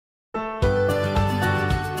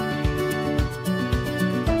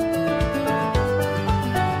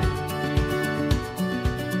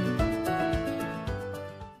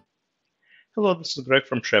Hello, this is Greg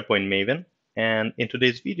from SharePoint Maven, and in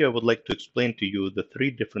today's video, I would like to explain to you the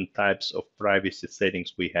three different types of privacy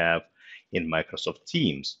settings we have in Microsoft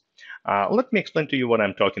Teams. Let me explain to you what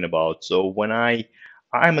I'm talking about. So when I'm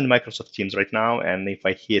in Microsoft Teams right now, and if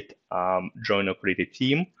I hit Join or Create a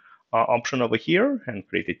Team option over here and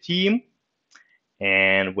create a team,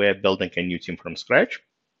 and we're building a new team from scratch,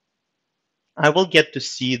 I will get to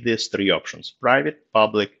see these three options: private,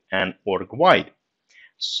 public, and org-wide.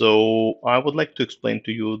 So I would like to explain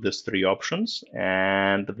to you these three options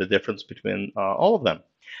and the difference between all of them.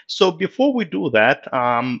 So before we do that,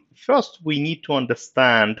 first we need to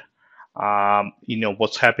understand,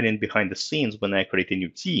 what's happening behind the scenes when I create a new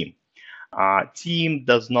team. Team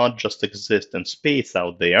does not just exist in space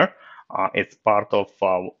out there. It's part of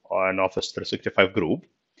an Office 365 group.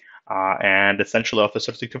 And essentially, Office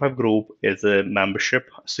 365 group is a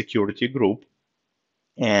membership security group.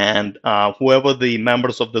 And whoever the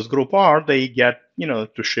members of this group are, they get,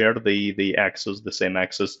 to share the access, the same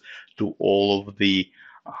access to all of the,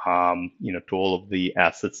 to all of the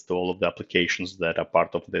assets, to all of the applications that are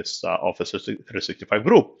part of this Office 365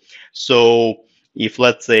 group. So if,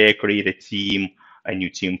 let's say, I create a new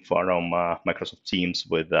team from Microsoft Teams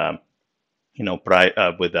with,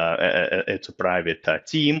 it's a private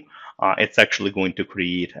team, it's actually going to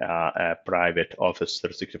create a private Office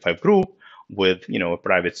 365 group with a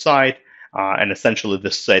private site, and essentially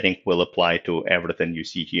this setting will apply to everything you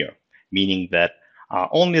see here, meaning that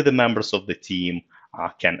only the members of the team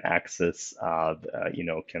can access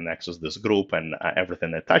this group and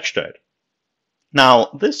everything attached to it. Now,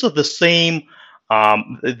 this is the same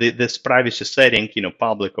this privacy setting,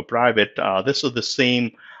 public or private. This is the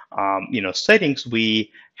same settings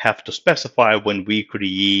we have to specify when we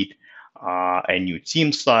create a new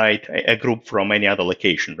team site, a group from any other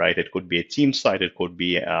location, right? It could be a team site, it could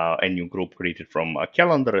be a new group created from a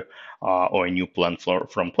calendar or a new plan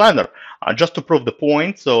from Planner. Just to prove the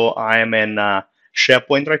point, so I am in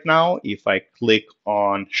SharePoint right now. If I click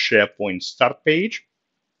on SharePoint Start page,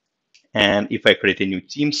 and if I create a new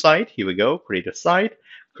team site, here we go, create a site,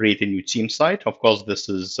 create a new team site. Of course, this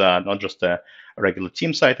is not just a regular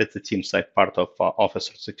team site, it's a team site part of Office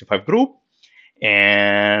 365 group.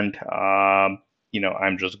 And,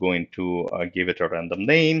 I'm just going to give it a random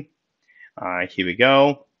name. Here we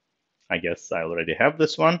go. I guess I already have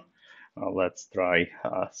this one. Let's try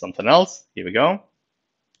something else. Here we go.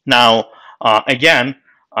 Now, again,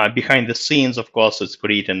 behind the scenes, of course, it's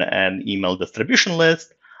creating an email distribution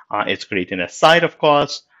list. It's creating a site, of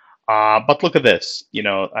course. But look at this.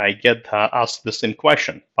 I get asked the same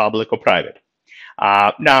question, public or private.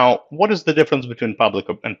 Now, what is the difference between public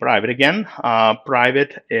and private? Again,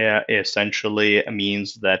 private essentially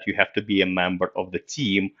means that you have to be a member of the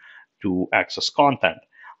team to access content.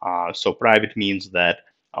 So private means that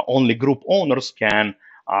only group owners can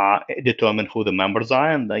determine who the members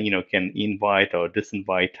are and can invite or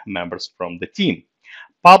disinvite members from the team.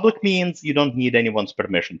 Public means you don't need anyone's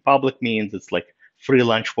permission. Public means it's like free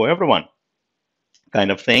lunch for everyone kind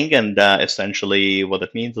of thing. And essentially what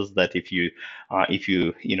it means is that if you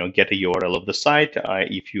get a URL of the site,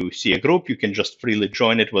 if you see a group, you can just freely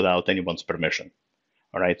join it without anyone's permission.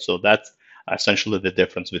 All right, so that's essentially the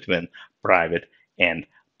difference between private and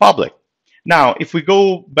public. Now, if we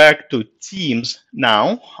go back to Teams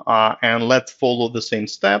now, and let's follow the same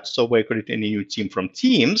steps. So we're creating a new team from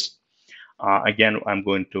Teams. Again, I'm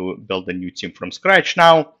going to build a new team from scratch.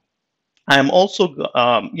 Now, I'm also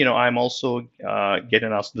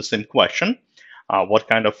getting asked the same question: what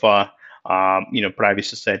kind of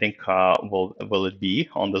privacy setting will it be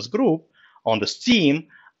on this group, on this team?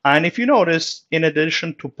 And if you notice, in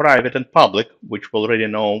addition to private and public, which we already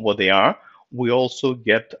know what they are, we also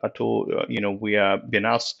get we are being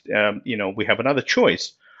asked, we have another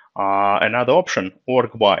choice, another option,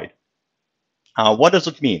 org-wide. What does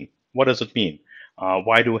it mean? What does it mean?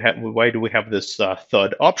 Why do we have this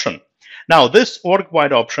third option? Now, this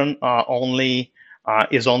org-wide option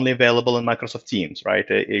is only available in Microsoft Teams, right?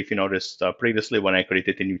 If you noticed previously when I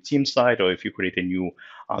created a new team site, or if you create a new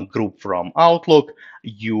group from Outlook,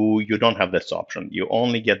 you don't have this option. You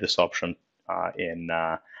only get this option in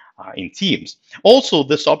Teams. Also,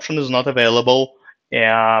 this option is not available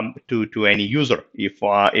to any user.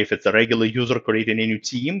 If it's a regular user creating a new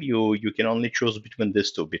team, you can only choose between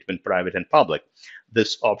these two, between private and public.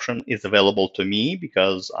 This option is available to me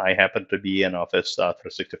because I happen to be an Office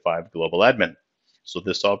 365 global admin. So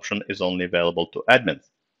this option is only available to admins.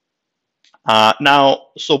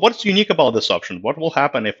 Now, so what's unique about this option? What will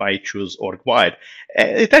happen if I choose org-wide?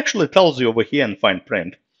 It actually tells you over here in fine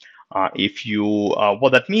print.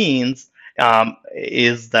 What that means,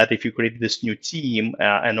 is that if you create this new team,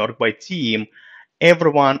 an org-wide team,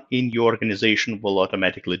 everyone in your organization will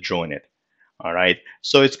automatically join it. All right.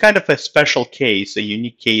 So it's kind of a special case, a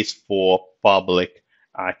unique case for public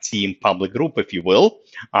team, public group, if you will.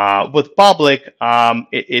 With public,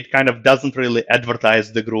 it kind of doesn't really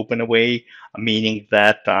advertise the group in a way, meaning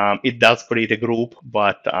that it does create a group,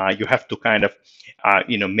 but you have to kind of,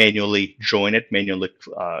 manually join it, manually,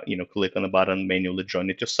 click on the button, manually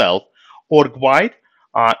join it yourself. Org-wide,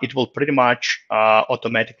 it will pretty much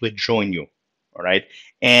automatically join you. All right.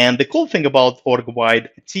 And the cool thing about org-wide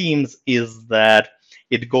teams is that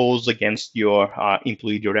it goes against your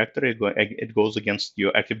employee directory, it goes against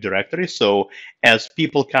your Active Directory. So as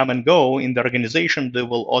people come and go in the organization, they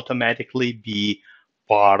will automatically be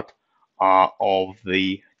part of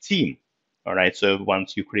the team. All right. So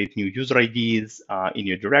once you create new user IDs in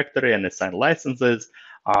your directory and assign licenses,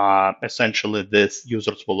 essentially these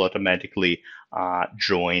users will automatically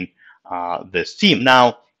join this team.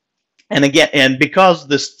 Now, and again, and because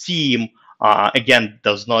this team, again,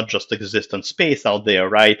 does not just exist in space out there,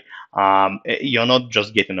 right? You're not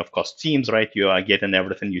just getting, of course, teams, right? You are getting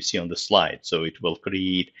everything you see on the slide. So it will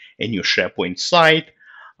create a new SharePoint site,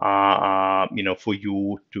 for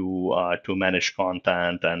you to manage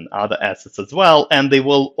content and other assets as well. And they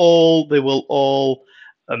will all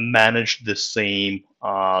manage the same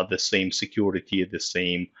security, the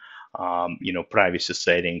same privacy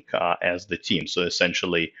setting as the team. So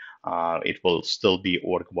essentially, it will still be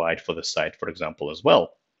org-wide for the site, for example, as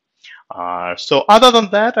well. So other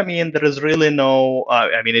than that, I mean, there is really no.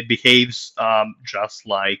 It behaves just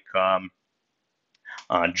like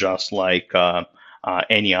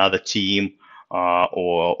any other team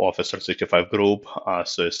or Office 365 group.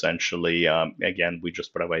 So essentially, again, we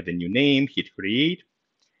just provide the new name, hit create.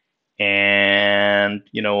 And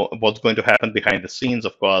what's going to happen behind the scenes,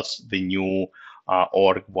 of course, the new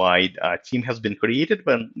org-wide team has been created,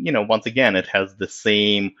 but once again, it has the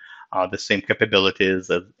same capabilities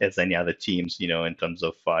as any other teams, in terms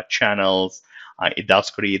of channels. It does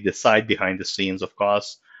create the site behind the scenes, of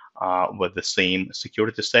course, with the same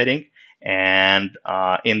security setting. And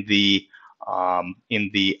in the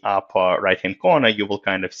upper right-hand corner, you will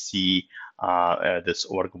kind of see this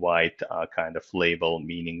org-wide kind of label,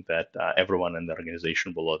 meaning that everyone in the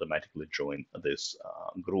organization will automatically join this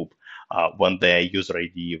group when their user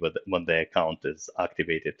ID, when their account is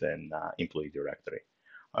activated in employee directory.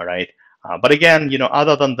 All right. But again,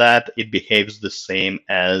 other than that, it behaves the same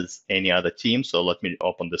as any other team. So let me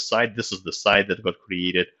open the site. This is the site that got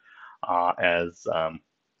created as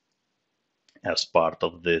part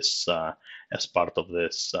of this kind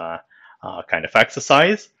of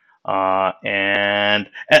exercise. And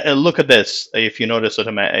look at this. If you notice,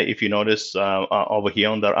 over here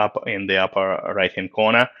on in the upper right-hand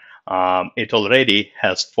corner, it already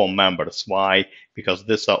has 4 members. Why? Because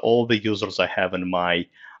these are all the users I have in my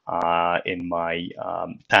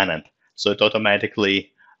tenant. So it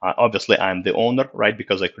automatically, obviously, I'm the owner, right?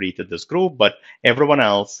 Because I created this group, but everyone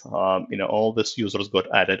else, all these users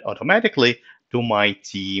got added automatically to my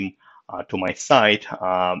team, to my site,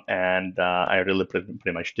 and I really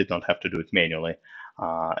pretty much did not have to do it manually.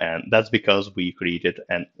 And that's because we created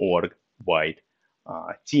an org-wide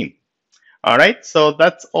team. All right, so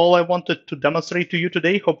that's all I wanted to demonstrate to you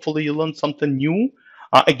today. Hopefully you learned something new.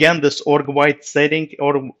 Again, this org-wide setting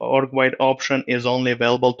or org-wide option is only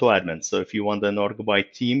available to admins. So if you want an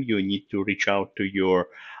org-wide team, you need to reach out to your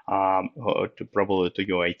probably to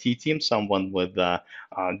your IT team, someone with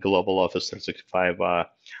Global Office 365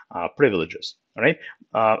 privileges. All right.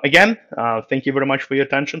 Again, thank you very much for your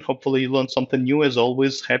attention. Hopefully you learned something new. As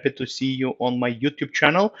always, happy to see you on my YouTube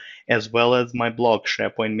channel, as well as my blog,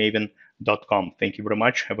 SharePointMaven.com. Thank you very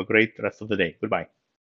much. Have a great rest of the day. Goodbye.